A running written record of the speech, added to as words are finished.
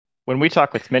when we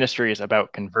talk with ministries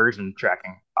about conversion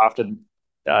tracking, often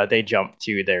they jump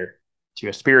to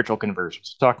a spiritual conversion,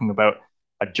 so talking about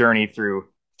a journey through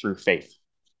faith.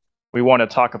 We want to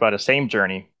talk about a same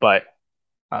journey, but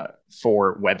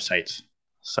for websites.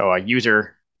 So a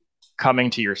user coming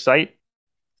to your site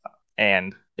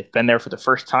and they've been there for the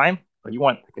first time, but you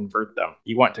want to convert them.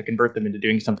 You want to convert them into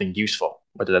doing something useful,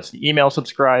 whether that's an email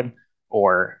subscribe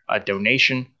or a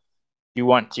donation. You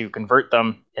want to convert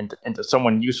them into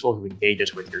someone useful who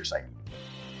engages with your site.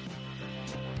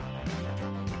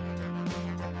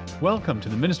 Welcome to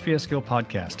the Ministry at Scale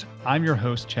podcast. I'm your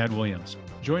host, Chad Williams.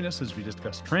 Join us as we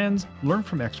discuss trends, learn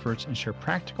from experts, and share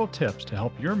practical tips to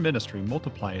help your ministry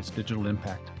multiply its digital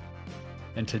impact.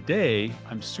 And today,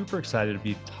 I'm super excited to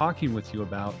be talking with you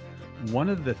about one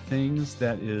of the things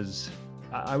that is,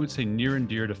 I would say, near and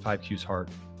dear to 5Q's heart.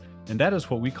 And that is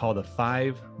what we call the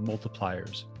 5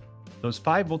 multipliers. Those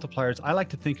 5 multipliers, I like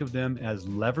to think of them as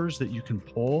levers that you can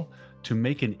pull to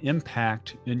make an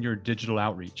impact in your digital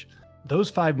outreach. Those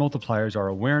 5 multipliers are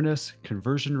awareness,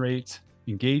 conversion rates,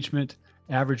 engagement,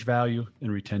 average value,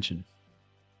 and retention.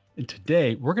 And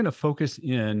today, we're going to focus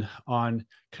in on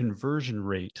conversion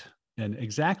rate and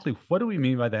exactly what do we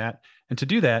mean by that. And to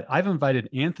do that, I've invited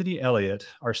Anthony Elliott,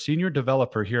 our senior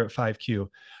developer here at 5Q,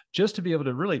 just to be able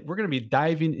to we're going to be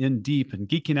diving in deep and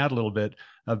geeking out a little bit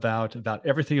about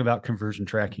everything about conversion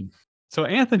tracking. So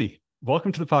Anthony,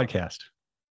 welcome to the podcast.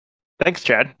 Thanks,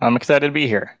 Chad. I'm excited to be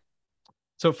here.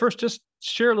 So first, just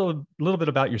share a little bit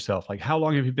about yourself. Like, how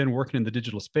long have you been working in the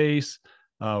digital space?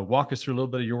 Walk us through a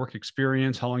little bit of your work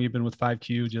experience. How long you've been with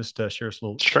 5Q? Just share us a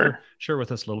little. Sure. Share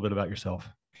with us a little bit about yourself.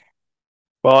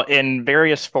 Well, in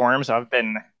various forms,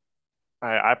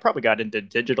 I probably got into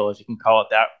digital, if you can call it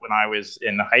that, when I was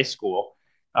in high school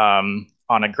on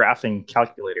a graphing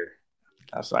calculator.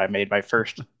 So I made my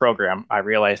first program. I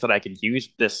realized that I could use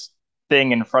this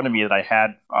thing in front of me that I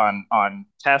had on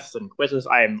tests and quizzes.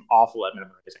 I am awful at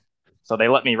memorizing. So they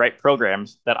let me write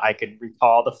programs that I could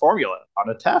recall the formula on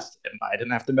a test, and I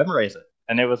didn't have to memorize it.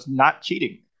 And it was not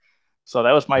cheating. So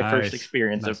that was my first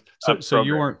experience of so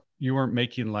you weren't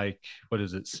making, like, what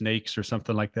is it, snakes or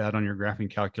something like that on your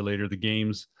graphing calculator, the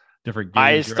games, different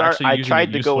games. I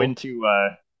tried to go into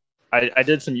I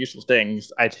did some useful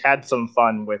things. I had some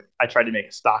fun with, I tried to make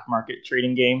a stock market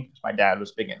trading game. My dad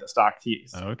was big into stocks.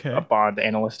 He's a bond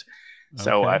analyst.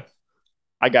 So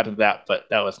I got into that, but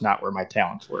that was not where my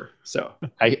talents were. So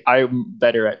I'm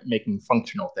better at making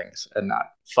functional things and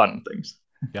not fun things.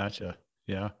 Gotcha.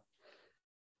 Yeah.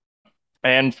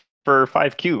 And for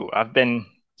 5Q, I've been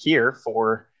here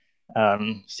for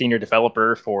senior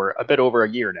developer for a bit over a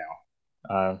year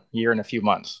now, year and a few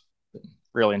months.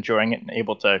 Really enjoying it and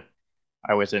able to,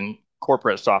 I was in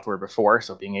corporate software before,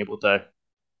 so being able to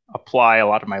apply a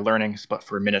lot of my learnings, but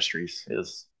for ministries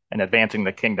and advancing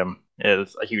the kingdom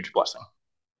is a huge blessing.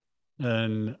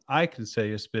 And I can say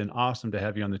it's been awesome to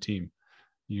have you on the team.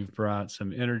 You've brought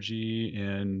some energy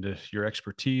and your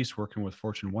expertise working with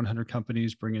Fortune 100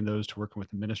 companies, bringing those to working with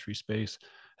the ministry space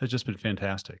has just been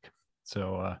fantastic.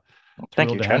 So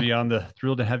thrilled to have you on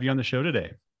the show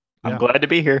today. I'm glad to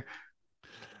be here.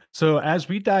 So as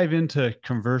we dive into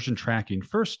conversion tracking,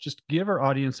 first, just give our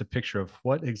audience a picture of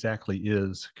what exactly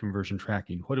is conversion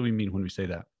tracking. What do we mean when we say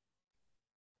that?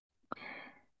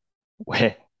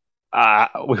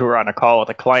 We were on a call with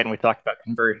a client and we talked about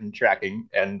conversion tracking,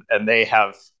 and they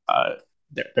have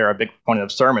they're a big proponent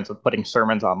of sermons, of putting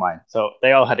sermons online. So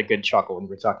they all had a good chuckle when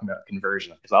we were talking about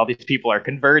conversion, because all these people are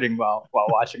converting while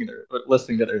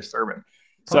listening to their sermon.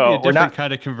 Probably a different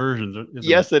kind of conversion.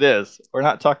 Yes, it is. We're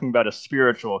not talking about a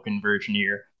spiritual conversion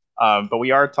here, but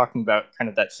we are talking about kind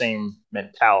of that same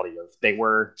mentality of, they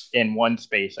were in one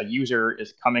space. A user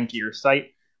is coming to your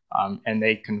site, and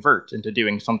they convert into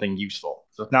doing something useful.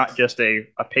 So it's not just a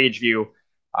page view.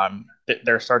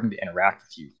 They're starting to interact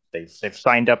with you. They've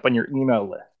signed up on your email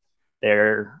list.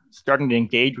 They're starting to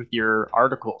engage with your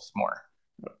articles more.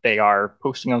 They are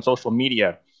posting on social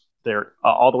media. They're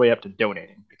all the way up to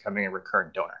donating, becoming a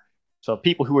recurring donor. So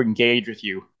people who engage with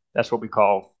you, that's what we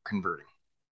call converting.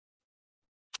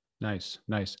 Nice.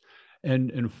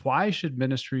 And why should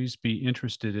ministries be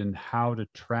interested in how to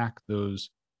track those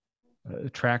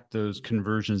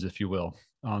conversions, if you will,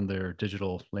 on their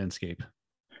digital landscape?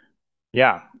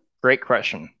 Yeah, great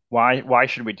question. Why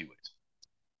should we do it?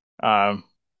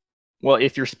 Well,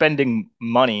 if you're spending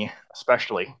money,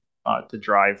 especially to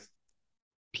drive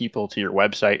people to your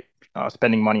website,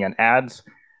 spending money on ads,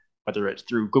 whether it's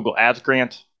through Google Ads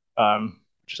Grant,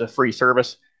 which is a free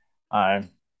service,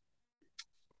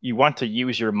 you want to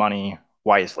use your money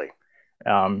wisely.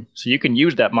 So you can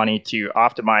use that money to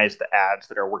optimize the ads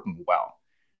that are working well.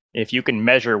 If you can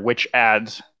measure which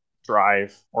ads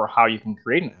drive or how you can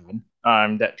create an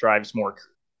ad that drives more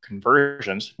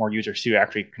conversions, more users who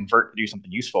actually convert to do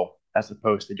something useful as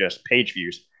opposed to just page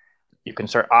views. You can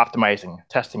start optimizing,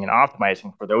 testing, and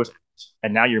optimizing for those ads.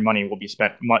 And now your money will be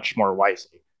spent much more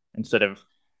wisely instead of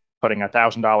putting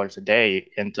 $1,000 a day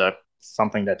into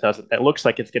something that looks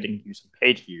like it's getting you some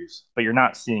page views, but you're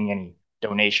not seeing any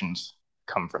donations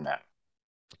come from that.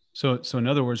 So in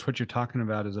other words, what you're talking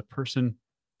about is a person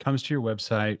comes to your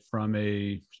website from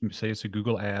say it's a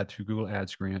Google ad through Google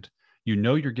Ads grant. You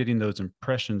know you're getting those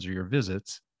impressions or your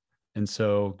visits, and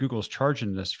so Google's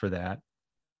charging this for that,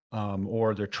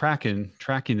 or they're tracking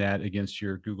that against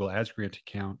your Google Ads grant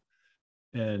account,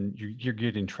 and you're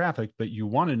getting traffic. But you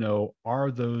want to know, are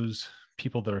those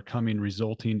people that are coming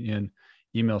resulting in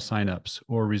email signups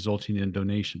or resulting in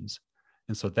donations?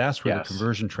 And so that's where the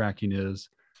conversion tracking is.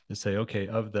 To say, okay,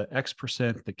 of the X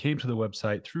percent that came to the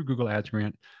website through Google Ads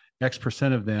grant, X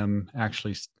percent of them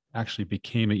actually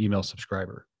became an email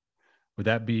subscriber. Would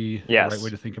that be the right way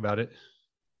to think about it?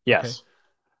 Yes. Okay.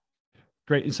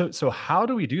 Great. And so how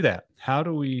do we do that?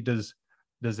 Does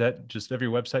that just every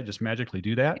website just magically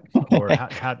do that? Or how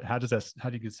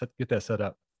do you get that set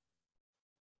up?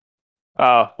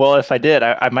 Well, if I did,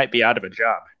 I might be out of a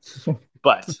job,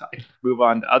 but I could move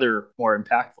on to other more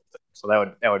impactful things. So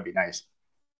that would be nice.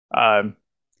 So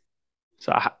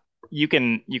you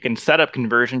can set up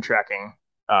conversion tracking.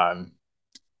 I'm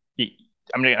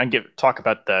going to talk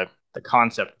about the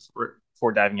concept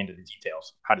before diving into the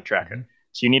details, how to track it.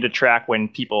 So you need to track when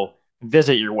people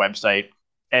visit your website,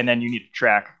 and then you need to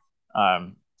track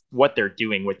what they're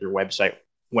doing with your website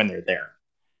when they're there.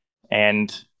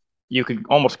 And you could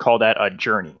almost call that a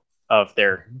journey of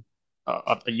their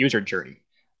of the user journey.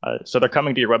 So they're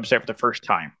coming to your website for the first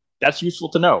time. That's useful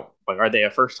to know, but are they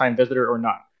a first-time visitor or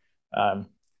not?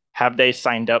 Have they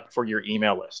signed up for your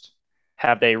email list?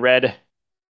 Have they read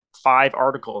 5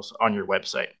 articles on your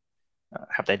website?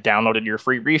 Have they downloaded your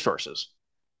free resources?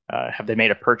 Have they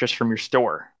made a purchase from your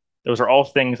store? Those are all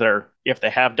things that are, if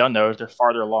they have done those, they're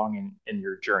farther along in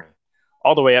your journey.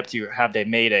 All the way up to, have they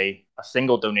made a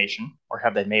single donation, or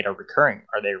are they a recurring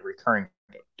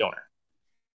donor?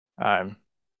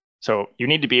 So you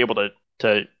need to be able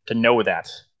to know that,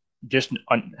 just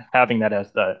having that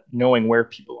as knowing where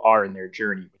people are in their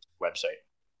journey with your website.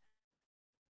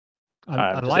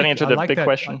 Does that answer the big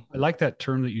question? I like that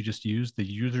term that you just used, the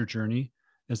user journey,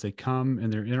 as they come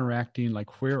and they're interacting,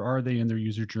 like where are they in their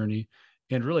user journey?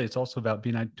 And really, it's also about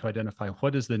being to identify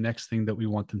what is the next thing that we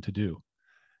want them to do.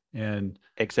 And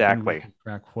exactly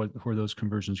track where those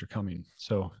conversions are coming.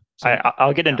 So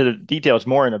I'll get into the details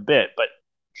more in a bit, but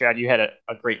Chad, you had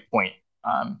a great point.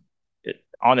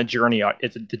 On a journey,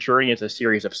 the journey is a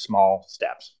series of small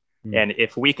steps. And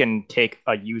if we can take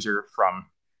a user from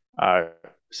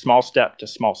small step to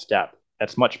small step,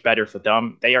 that's much better for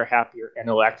them. They are happier, and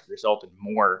it'll actually result in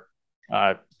more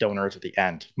donors at the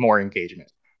end, more engagement.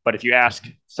 But if you ask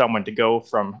someone to go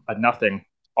from a nothing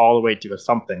all the way to a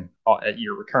something at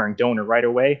your recurring donor right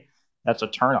away, that's a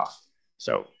turnoff.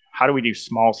 So how do we do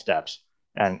small steps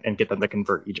and get them to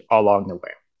convert each along the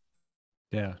way?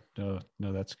 Yeah, no,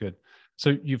 that's good.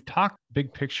 So you've talked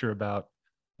big picture about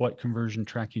what conversion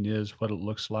tracking is, what it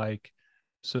looks like.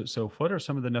 So what are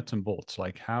some of the nuts and bolts?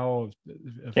 Like how,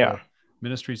 if a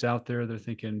ministry's out there, they're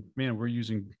thinking, man, we're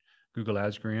using Google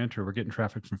Ads Grant, or we're getting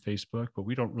traffic from Facebook, but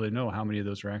we don't really know how many of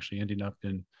those are actually ending up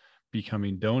in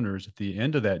becoming donors at the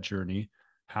end of that journey.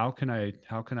 How can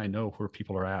I know where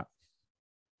people are at?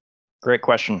 Great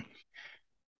question.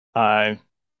 There's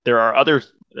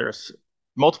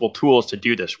multiple tools to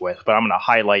do this with, but I'm going to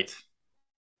highlight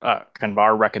kind of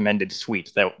our recommended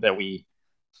suite that we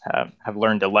have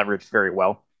learned to leverage very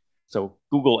well. So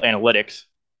Google Analytics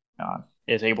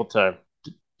is able to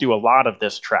do a lot of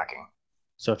this tracking.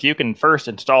 So if you can first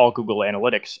install Google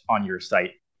Analytics on your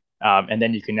site, and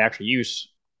then you can actually use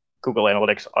Google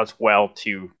Analytics as well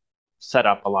to set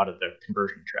up a lot of the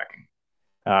conversion tracking.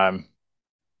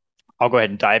 I'll go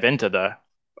ahead and dive into the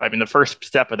first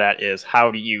step of that is, how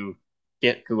do you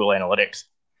get Google Analytics?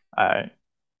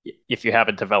 If you have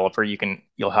a developer,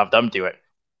 you'll have them do it.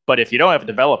 But if you don't have a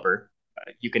developer,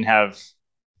 you can have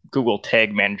Google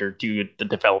Tag Manager do the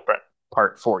developer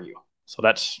part for you. So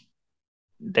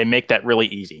they make that really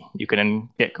easy. You can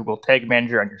get Google Tag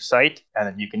Manager on your site, and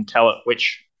then you can tell it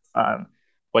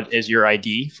what is your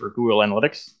ID for Google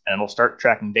Analytics, and it'll start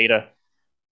tracking data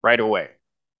right away.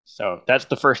 So that's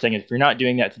the first thing. If you're not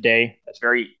doing that today, that's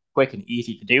very quick and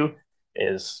easy to do,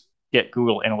 is get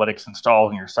Google Analytics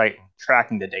installed on your site and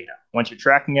tracking the data. Once you're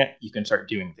tracking it, you can start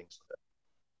doing things with it.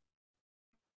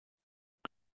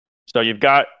 So you've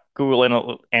got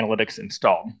Google Analytics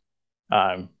installed.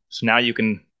 So now you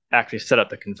can actually set up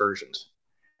the conversions.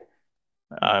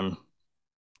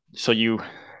 So to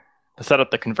set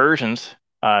up the conversions,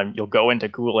 you'll go into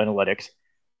Google Analytics,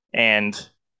 and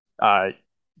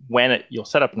you'll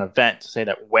set up an event to say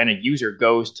that when a user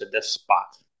goes to this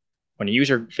spot, when a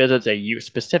user visits a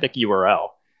specific URL,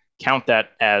 count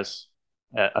that as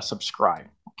a subscribe,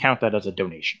 count that as a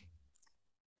donation.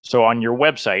 So on your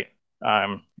website,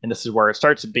 and this is where it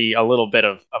starts to be a little bit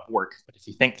of work, but if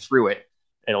you think through it,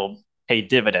 it'll pay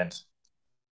dividends.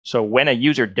 So when a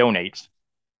user donates,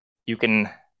 you can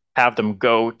have them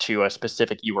go to a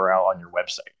specific URL on your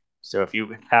website. So if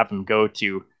you have them go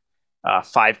to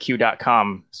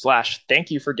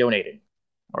 5q.com/thank you for donating,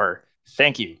 or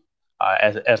thank you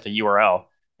as the URL,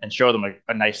 and show them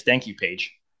a nice thank you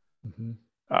page,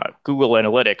 Google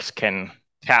Analytics can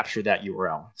capture that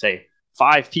URL. Say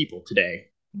 5 people today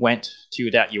went to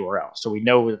that URL, so we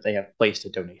know that they have placed a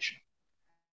donation.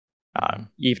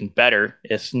 Even better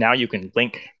is now you can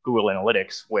link Google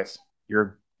Analytics with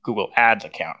your Google Ads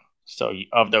account. So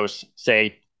of those,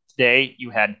 say today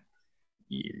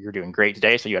you're doing great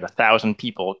today, so you had 1,000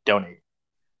 people donate,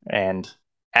 and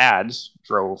ads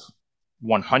drove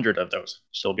 100 of those.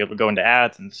 So you'll be able to go into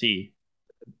ads and see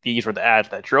these were the ads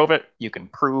that drove it. You can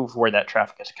prove where that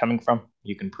traffic is coming from.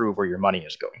 You can prove where your money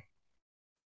is going.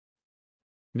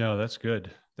 No, that's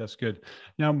good. That's good.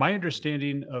 Now, my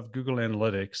understanding of Google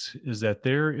Analytics is that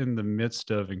they're in the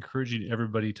midst of encouraging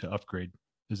everybody to upgrade.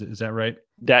 Is that right?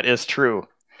 That is true.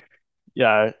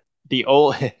 Yeah,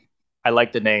 I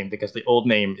like the name because the old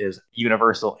name is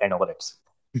Universal Analytics.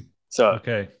 So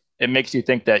okay, it makes you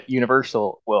think that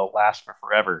Universal will last for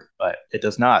forever, but it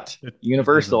does not.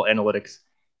 Universal Analytics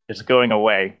is going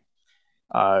away,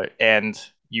 and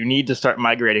you need to start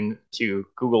migrating to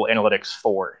Google Analytics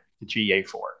 4, to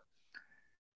GA4.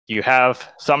 You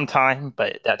have some time,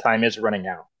 but that time is running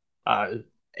out.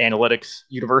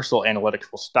 Universal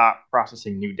Analytics will stop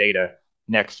processing new data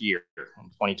next year in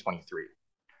 2023.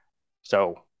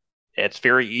 So it's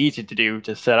very easy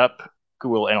to set up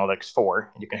Google Analytics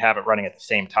 4, and you can have it running at the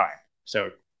same time.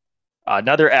 So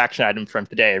another action item from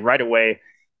today, right away,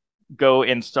 go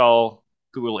install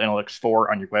Google Analytics 4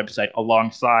 on your website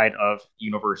alongside of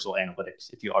Universal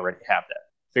Analytics if you already have that.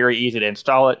 Very easy to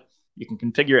install it. You can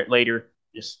configure it later.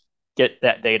 Just get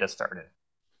that data started.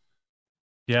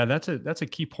 Yeah, that's a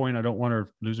key point I don't want our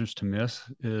losers to miss,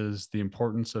 is the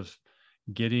importance of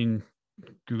getting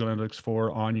Google Analytics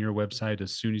 4 on your website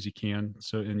as soon as you can.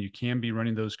 And you can be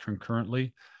running those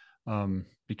concurrently,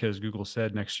 because Google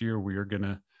said next year we are going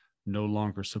to no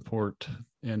longer support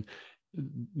the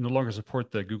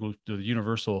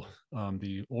Universal,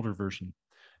 the older version.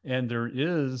 And there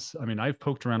is, I've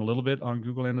poked around a little bit on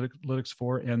Google Analytics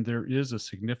 4, and there is a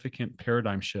significant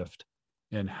paradigm shift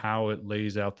in how it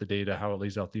lays out the data, how it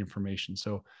lays out the information.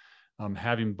 So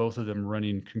having both of them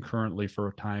running concurrently for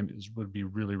a time would be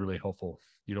really, really helpful.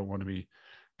 You don't want to be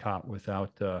caught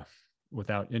without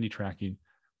any tracking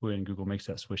when Google makes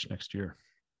that switch next year.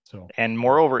 So, and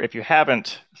moreover, if you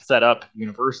haven't set up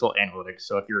Universal Analytics,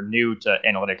 so if you're new to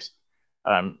analytics,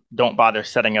 don't bother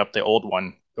setting up the old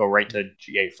one. Go right to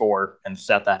GA4 and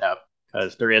set that up,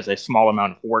 because there is a small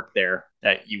amount of work there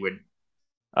that you would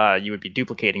be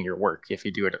duplicating your work if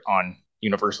you do it on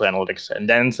Universal Analytics and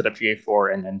then set up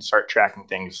GA4 and then start tracking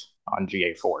things on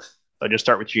GA4. So just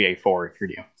start with GA4 if you're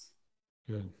new.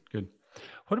 Good.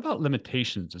 What about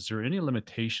limitations? Is there any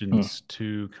limitations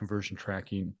to conversion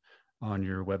tracking on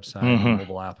your website or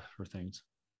mobile app for things?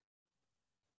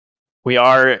 We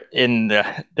are in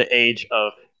the age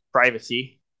of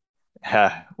privacy,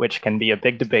 which can be a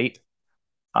big debate.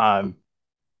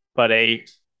 But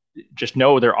just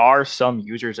know there are some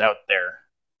users out there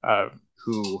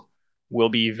who will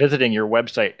be visiting your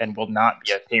website and will not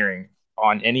be appearing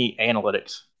on any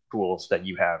analytics tools that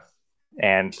you have.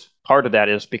 And part of that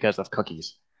is because of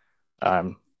cookies.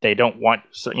 They don't want,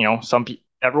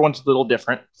 everyone's a little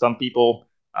different. Some people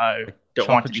don't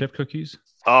want to chip cookies.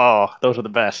 Oh, those are the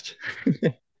best.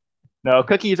 No,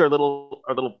 cookies are little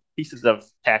pieces of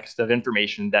text, of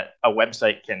information that a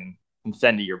website can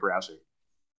send to your browser.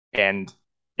 And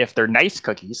if they're nice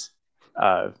cookies,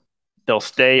 they'll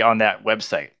stay on that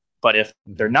website. But if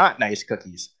they're not nice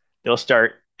cookies, they'll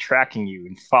start tracking you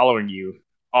and following you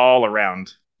all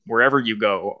around wherever you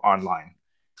go online,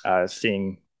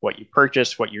 seeing what you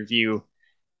purchase, what you view.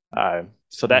 You're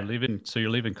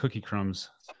leaving cookie crumbs.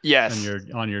 Yes.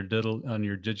 On your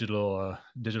digital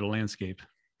landscape.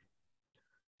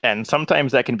 And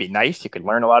sometimes that can be nice. You can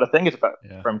learn a lot of things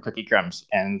from cookie crumbs,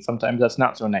 and sometimes that's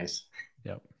not so nice.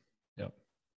 Yep.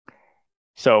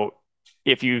 So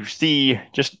if you see,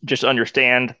 just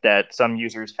understand that some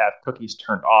users have cookies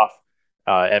turned off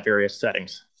at various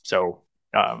settings. So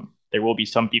there will be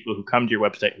some people who come to your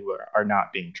website who are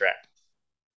not being tracked.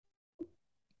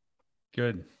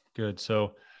 Good, good.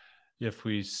 So if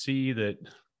we see that,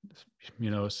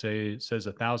 say it says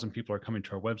 1,000 people are coming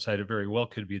to our website, it very well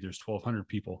could be there's 1,200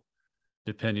 people,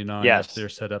 depending on if Yes. they're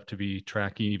set up to be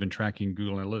tracking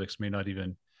Google Analytics may not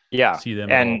even Yeah. see them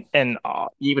at And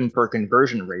all. even for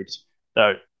conversion rates,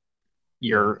 Yeah.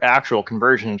 your actual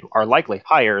conversions are likely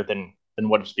higher than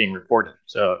what is being reported.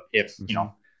 So Mm-hmm.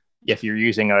 if you're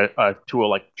using a tool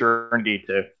like Journity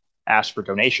to ask for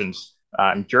donations,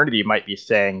 Journity might be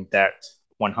saying that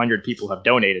 100 people have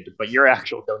donated, but your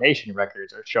actual donation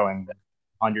records are showing that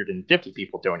 150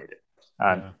 people donated.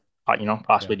 Um, Yeah.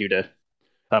 Possibly Yeah. due to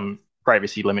some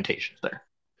privacy limitations there.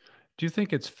 Do you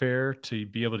think it's fair to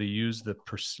be able to use the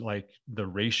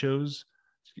ratios?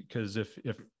 Because if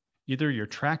either you're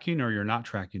tracking or you're not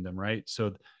tracking them, right?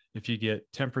 So if you get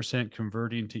 10%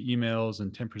 converting to emails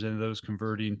and 10% of those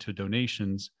converting to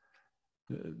donations,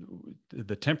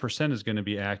 the 10% is going to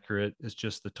be accurate. It's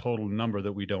just the total number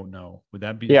that we don't know. Is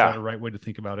that Yeah, a right way to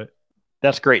think about it?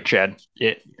 that's great, Chad.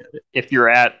 If you're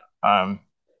at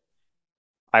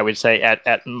I would say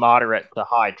at moderate to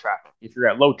high traffic. If you're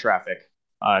at low traffic,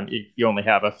 you only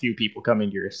have a few people coming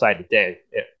to your site a day.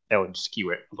 That would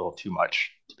skew it a little too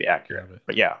much to be accurate. Got it.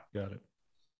 But yeah, Got it.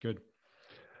 Good.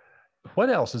 What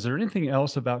else? Is there anything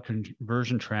else about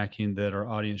conversion tracking that our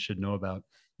audience should know about,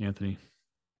 Anthony?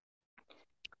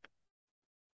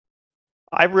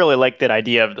 I really like that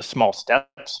idea of the small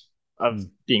steps of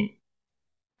Mm. being.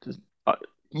 Uh,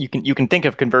 you can think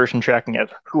of conversion tracking as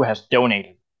who has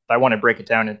donated. I want to break it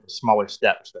down into smaller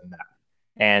steps than that.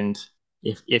 And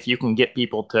if you can get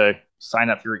people to sign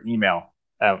up for your email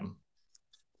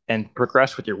and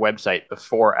progress with your website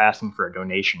before asking for a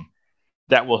donation,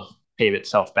 that will pay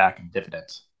itself back in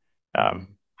dividends. Mm-hmm.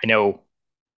 I know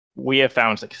we have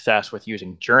found success with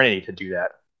using Journey to do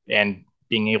that and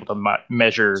being able to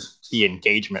measure the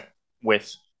engagement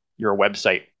with your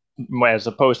website as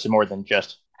opposed to more than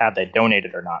just have they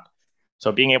donated or not.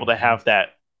 So being able to Mm-hmm. have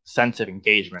that sense of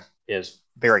engagement is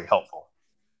very helpful.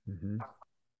 Mm-hmm.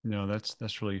 No,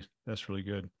 that's really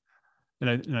good.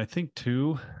 And I think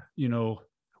too, you know,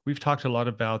 we've talked a lot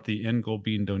about the end goal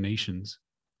being donations,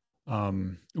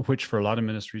 which for a lot of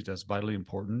ministries that's vitally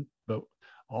important. But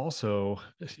also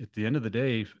at the end of the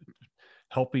day,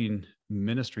 helping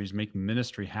ministries make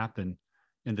ministry happen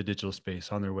in the digital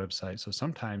space on their website. So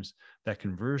sometimes that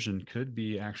conversion could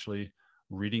be actually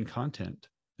reading content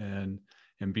and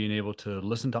being able to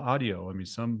listen to audio. I mean,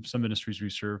 some ministries we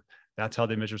serve, that's how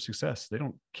they measure success. They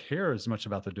don't care as much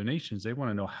about the donations. They want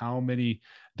to know how many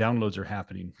downloads are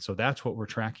happening. So that's what we're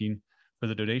tracking for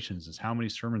the donations, is how many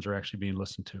sermons are actually being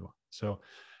listened to. So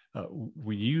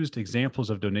we used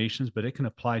examples of donations, but it can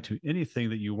apply to anything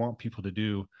that you want people to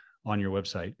do on your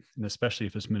website, and especially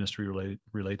if it's ministry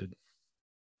related.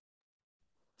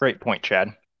 Great point, Chad.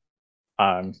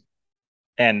 Um,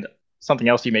 and something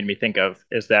else you made me think of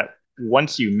is that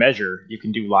once you measure, you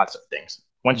can do lots of things.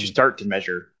 Once you Mm. start to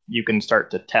measure, you can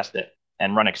start to test it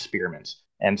and run experiments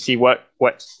and see what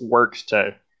works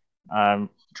to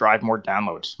drive more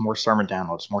downloads, more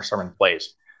sermon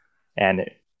plays. And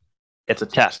it's a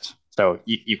test. So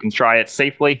you can try it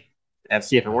safely and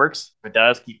see if it works. If it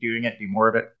does, keep doing it, do more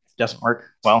of it. If it doesn't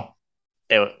work, well,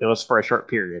 it was for a short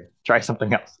period. Try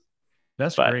something else.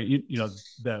 That's But great.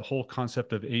 That whole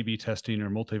concept of A/B testing or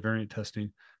multivariate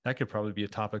testing, that could probably be a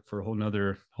topic for a whole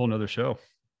nother show.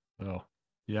 So,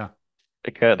 yeah.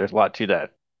 it could. There's a lot to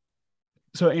that.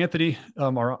 So, Anthony,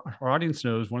 our audience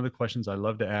knows one of the questions I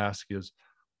love to ask is,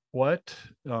 what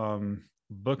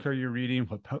book are you reading?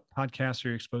 What podcasts are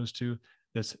you exposed to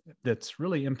that's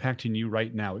really impacting you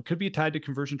right now? It could be tied to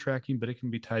conversion tracking, but it can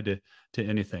be tied to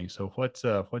anything. So, what's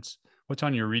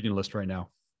on your reading list right now?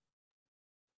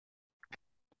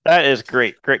 That is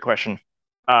great. Great question.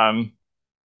 Um,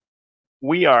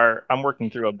 I'm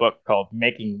working through a book called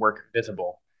Making Work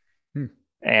Visible, Hmm.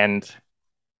 and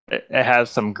it has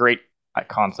some great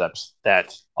concepts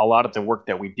that a lot of the work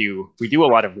that we do a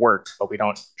lot of work, but we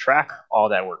don't track all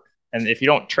that work. And if you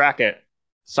don't track it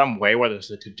some way, whether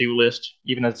it's a to-do list,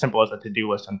 even as simple as a to-do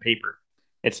list on paper,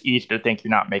 it's easy to think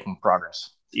you're not making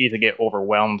progress. It's easy to get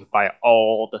overwhelmed by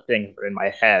all the things that are in my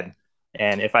head.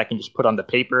 And if I can just put on the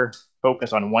paper,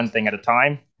 focus on one thing at a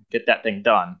time, get that thing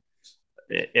done,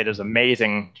 it is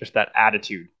amazing just that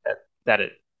attitude that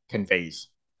it conveys.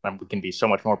 We can be so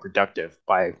much more productive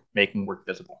by making work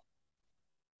visible.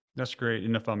 That's great.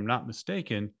 And if I'm not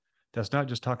mistaken, that's not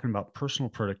just talking about personal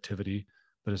productivity,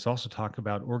 but it's also talk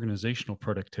about organizational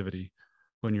productivity.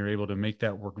 When you're able to make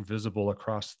that work visible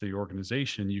across the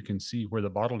organization, you can see where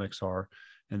the bottlenecks are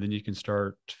and then you can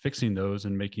start fixing those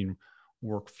and making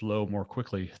work flow more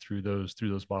quickly through those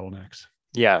bottlenecks.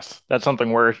 Yes, that's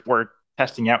something we're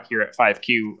testing out here at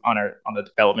 5Q on the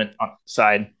development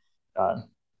side,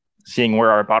 seeing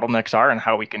where our bottlenecks are and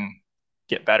how we can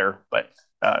get better. But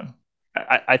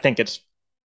I think it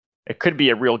could be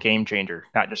a real game changer,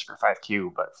 not just for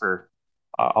 5Q, but for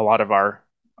a lot of our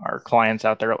clients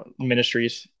out there,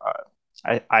 ministries.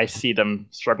 I see them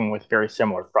struggling with very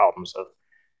similar problems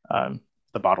of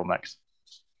the bottlenecks.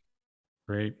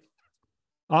 Great.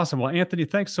 Awesome. Well, Anthony,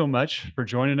 thanks so much for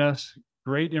joining us.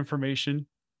 Great information.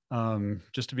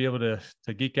 Just to be able to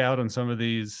geek out on some of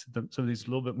these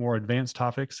little bit more advanced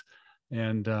topics.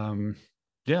 And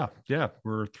yeah,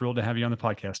 we're thrilled to have you on the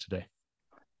podcast today.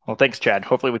 Well, thanks, Chad.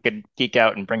 Hopefully we could geek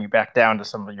out and bring you back down to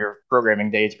some of your programming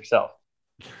days yourself.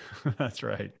 That's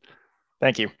right.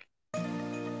 Thank you.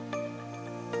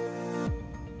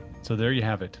 So there you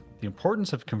have it. The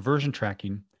importance of conversion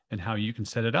tracking and how you can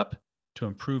set it up to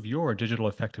improve your digital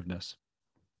effectiveness.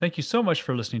 Thank you so much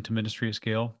for listening to Ministry at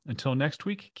Scale. Until next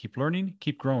week, keep learning,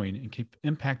 keep growing, and keep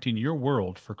impacting your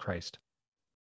world for Christ.